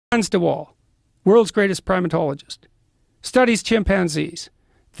Hans de Waal, world's greatest primatologist, studies chimpanzees.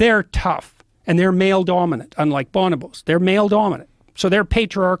 They're tough and they're male dominant, unlike bonobos. They're male dominant, so they're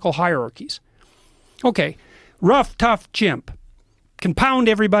patriarchal hierarchies. Okay, rough, tough chimp can pound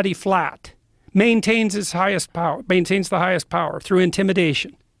everybody flat, maintains his highest power, maintains the highest power through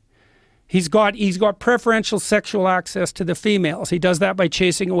intimidation. He's got preferential sexual access to the females. He does that by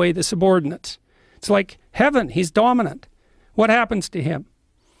chasing away the subordinates. It's like heaven. He's dominant. What happens to him?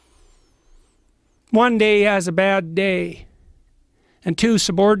 One day he has a bad day, and two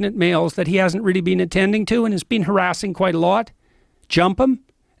subordinate males that he hasn't really been attending to and has been harassing quite a lot jump him,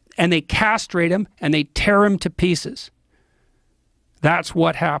 and they castrate him and they tear him to pieces. That's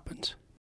what happens.